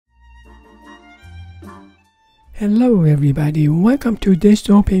Hello everybody, welcome to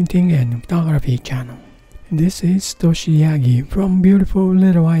Digital Painting and Photography channel. This is Toshiaki from beautiful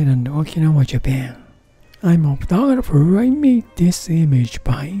little island Okinawa, Japan. I'm a photographer. I made this image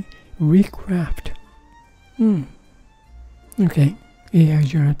by Recraft. Okay, AI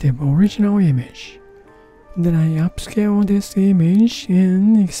generative original image. Then I upscale this image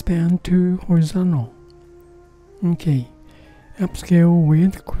and expand to horizontal. Okay, upscale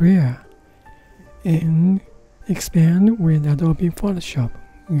with Clear and expand with Adobe Photoshop.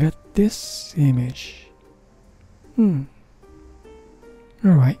 Got this image.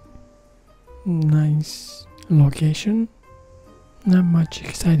 Alright. Nice location. Not much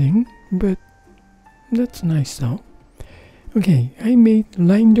exciting, but that's nice though. Okay, I made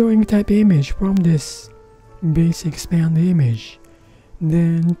line drawing type image from this base expand image.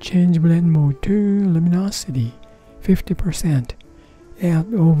 Then change blend mode to luminosity 50%.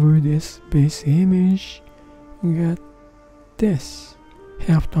 Add over this base image. Got this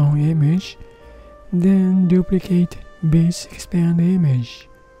halftone image. Then duplicate base expand image.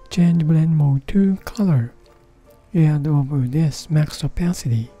 Change blend mode to color. Add over this max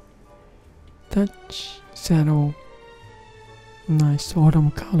opacity. Touch shadow. Nice autumn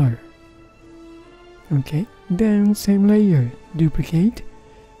color. Okay, then same layer. Duplicate.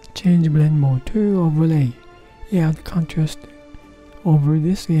 Change blend mode to overlay. Add contrast over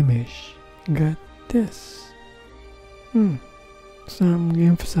this image. Got this. Some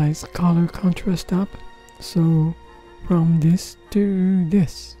emphasize color contrast up. So from this to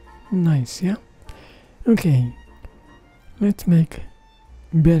this. Nice, yeah? Okay. Let's make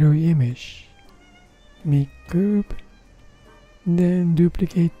better image. Make group. Then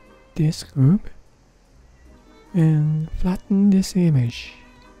duplicate this group. And flatten this image.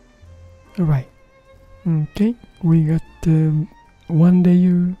 Alright. Okay. We got one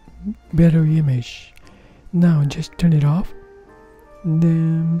layer better image. Now just turn it off.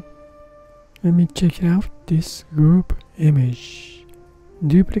 Then let me check it out. This group image.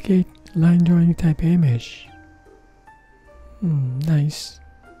 Duplicate line drawing type image. Nice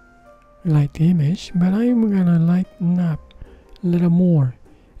light image, but I'm gonna lighten up a little more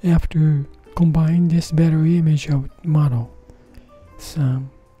after combine this better image of model.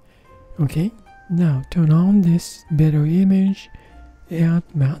 Okay, now turn on this better image, add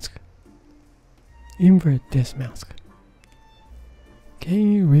mask, invert this mask.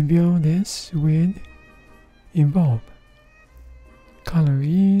 Okay, reveal this with Evolve. Color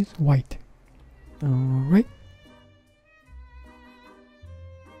is white. Alright.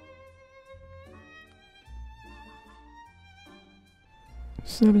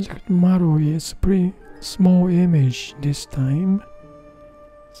 Subject model is pretty small image this time,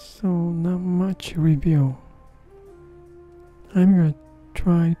 so not much reveal. I'm gonna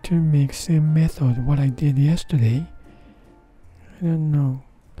try to make same method what I did yesterday. I don't know.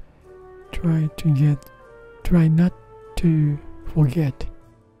 Try not to forget.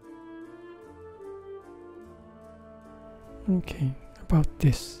 Okay, about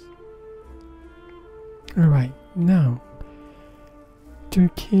this. Alright, now to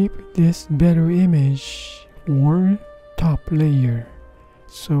keep this better image or top layer.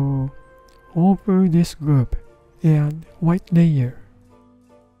 So over this group, add white layer.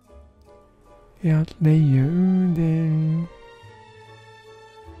 Add layer, then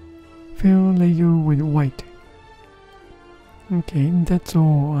fill layer with white. Okay, that's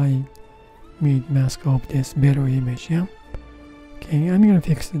all I made mask of this better image, yeah? Okay, I'm gonna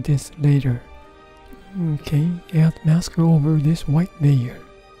fix this later. Okay, add mask over this white layer.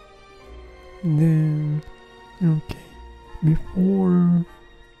 Then, okay, before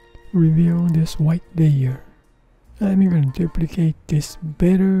reveal this white layer, I'm gonna duplicate this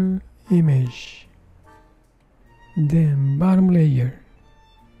better image. Then bottom layer.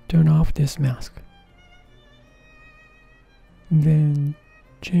 Turn off this mask. Then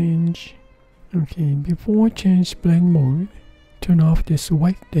change. Okay, before change blend mode, turn off this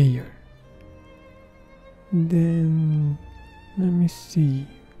white layer. Then let me see.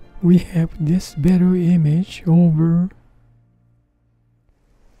 We have this better image over.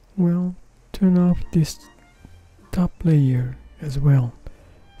 Well, turn off this top layer as well.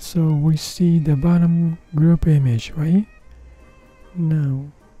 So we see the bottom group image, right?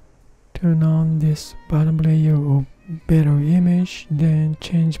 Now turn on this bottom layer of better image, then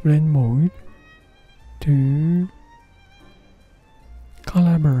change blend mode to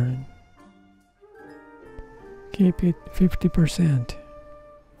color burn. Keep it 50%.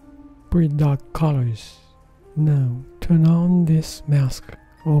 Pretty dark colors. Now turn on this mask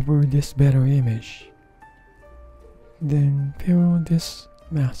over this better image. Then fill this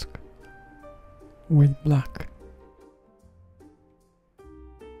mask with black.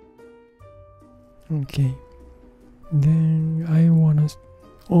 Okay, then I wanna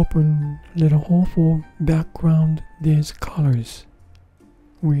open little hole for background these colors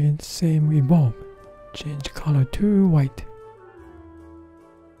with same evolve. Change color to white.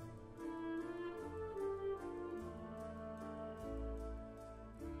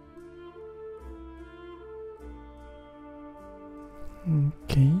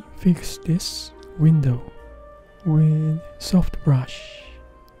 Okay, fix this window with soft brush.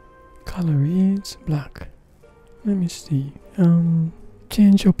 Color is black. Let me see.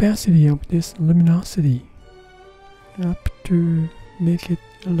 Change opacity of this luminosity up to make it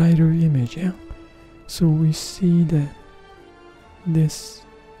a lighter image. Yeah? So we see that this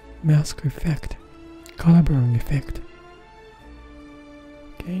mask effect, color burn effect.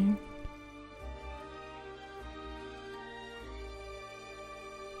 Okay.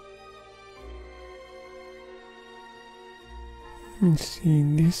 Let me see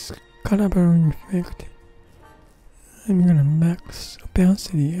this color burn effect. I'm gonna max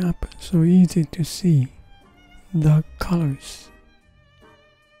opacity up so easy to see the colors.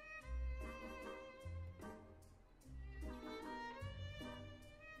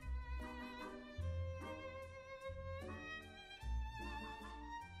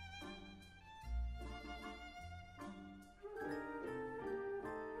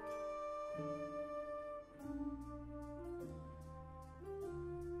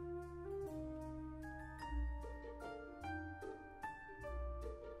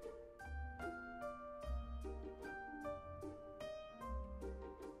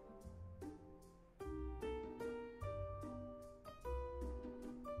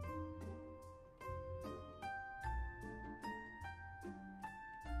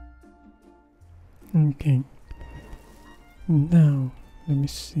 Okay, now let me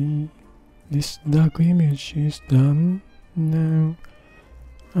see. This dark image is done. Now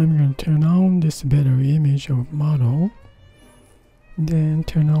I'm going to turn on this better image of model, then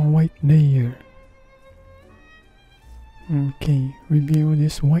turn on white layer. Okay, review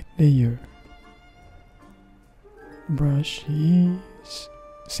this white layer. Brush is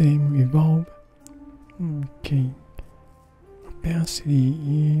same evolve. Okay,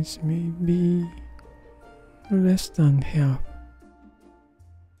 opacity is maybe less than half.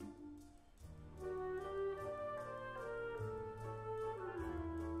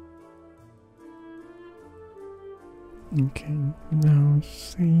 Okay, now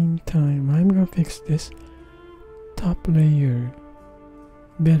same time I'm gonna fix this top layer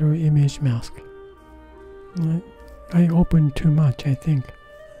better image mask. I opened too much, I think.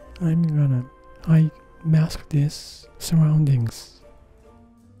 I mask this surroundings.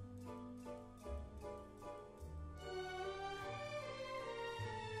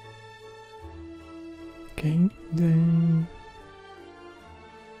 Okay, then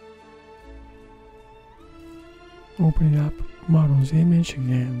open up model's image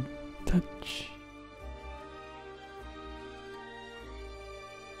again. Touch.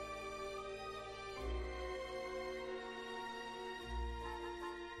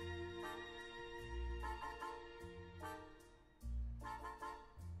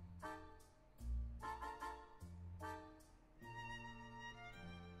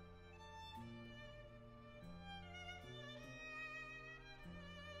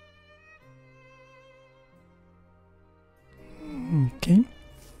 Okay,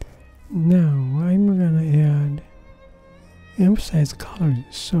 now I'm gonna add emphasize color,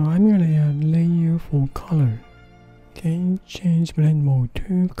 so I'm gonna add layer for color. Okay, change blend mode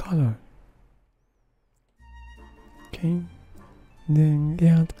to color. Okay, then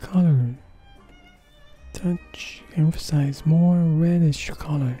add color, touch, emphasize more reddish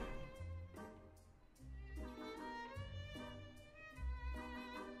color.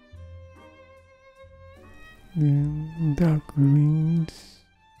 Then dark greens.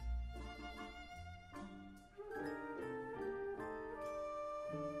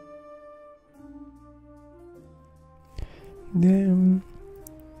 Then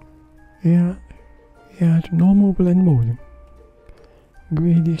add normal blend mode.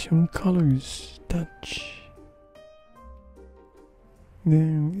 Gradation colors, touch.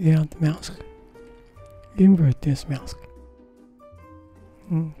 Then add mask. Invert this mask.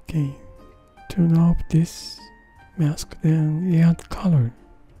 Okay. Turn off this mask, then add color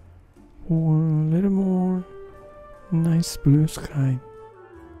for a little more nice blue sky.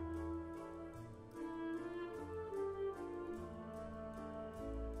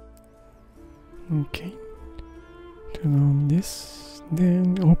 Okay, turn on this,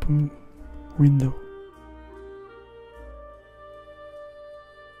 then open window.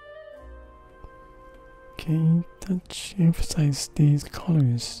 Okay, touch, emphasize these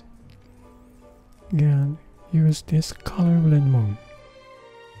colors. and use this color blend mode.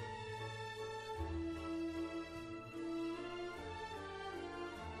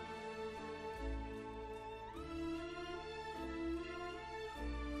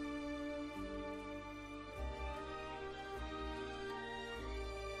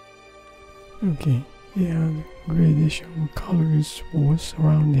 Okay, and gradation colors for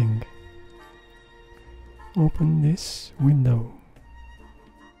surrounding. Open this window.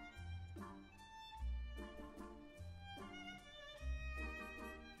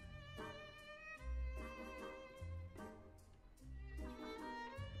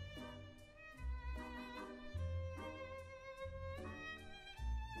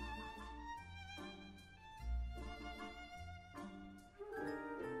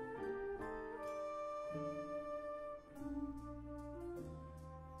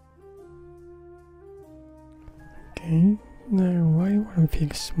 Okay, now I want to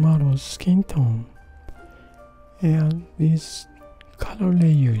fix model's skin tone and these color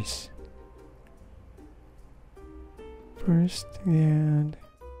layers. First, add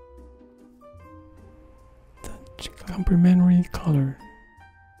touch complementary color.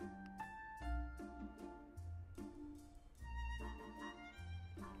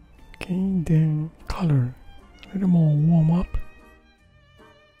 Okay, then color, a little more warm up.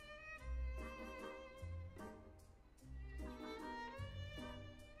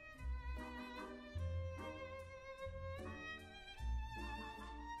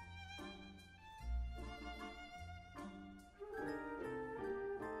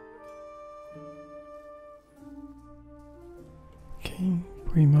 Okay,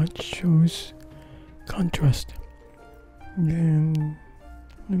 pretty much shows contrast. Then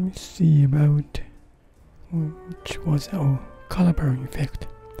let me see about which was our color burn effect.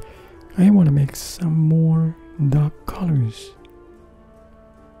 I want to make some more dark colors.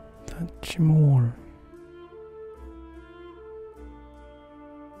 Touch more.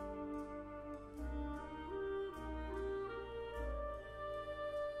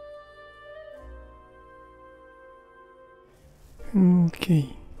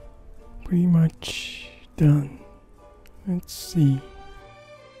 Okay, pretty much done. Let's see.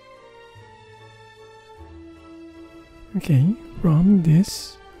 Okay, from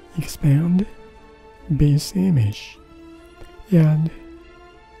this expand base image, add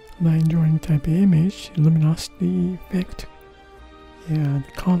line drawing type image, luminosity effect, add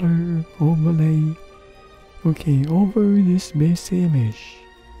color overlay. Okay, over this base image,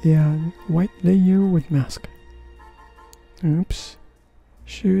 add white layer with mask. Oops,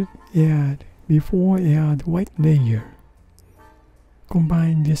 should add before add white layer.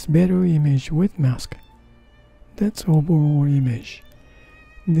 Combine this better image with mask. That's overall image.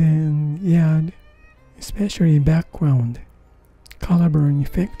 Then add especially background color burn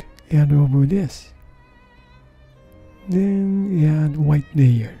effect, add over this. Then add white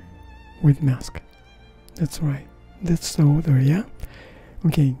layer with mask. That's right, that's the order, yeah?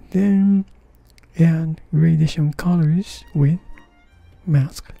 Okay, then add gradation colors with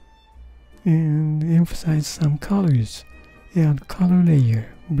mask and emphasize some colors. Add color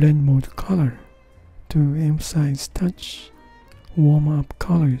layer, blend mode color to emphasize touch, warm up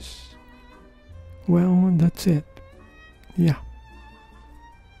colors. Well, that's it. Yeah.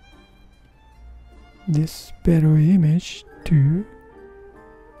 This better image to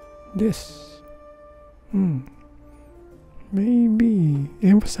this. Maybe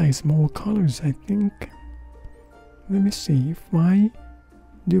emphasize more colors, I think. Let me see if I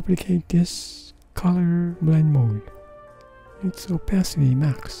duplicate this color blend mode. Its opacity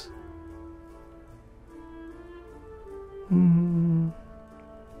max.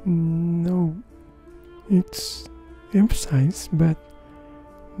 No, it's emphasized, but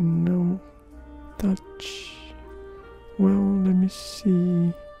no touch. Well, let me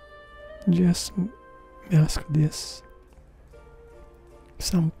see. Just mask this.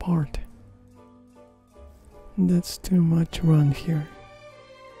 Some part. That's too much run here.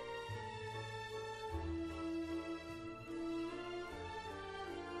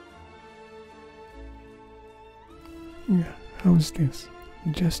 Yeah, how's this?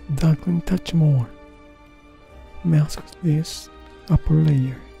 Just darken touch more. Mask this upper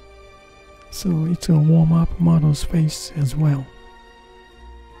layer. So it's a warm up model's face as well.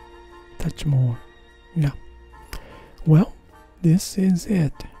 Touch more. Yeah. Well, this is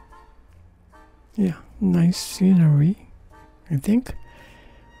it. Yeah, nice scenery, I think.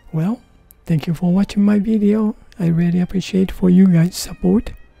 Well, thank you for watching my video. I really appreciate for you guys'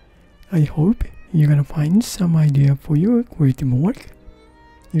 support. I hope you're gonna find some idea for your creative work.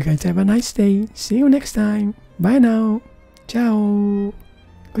 You guys have a nice day. See you next time. Bye now. Ciao.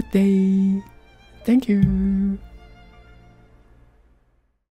 Good day. Thank you.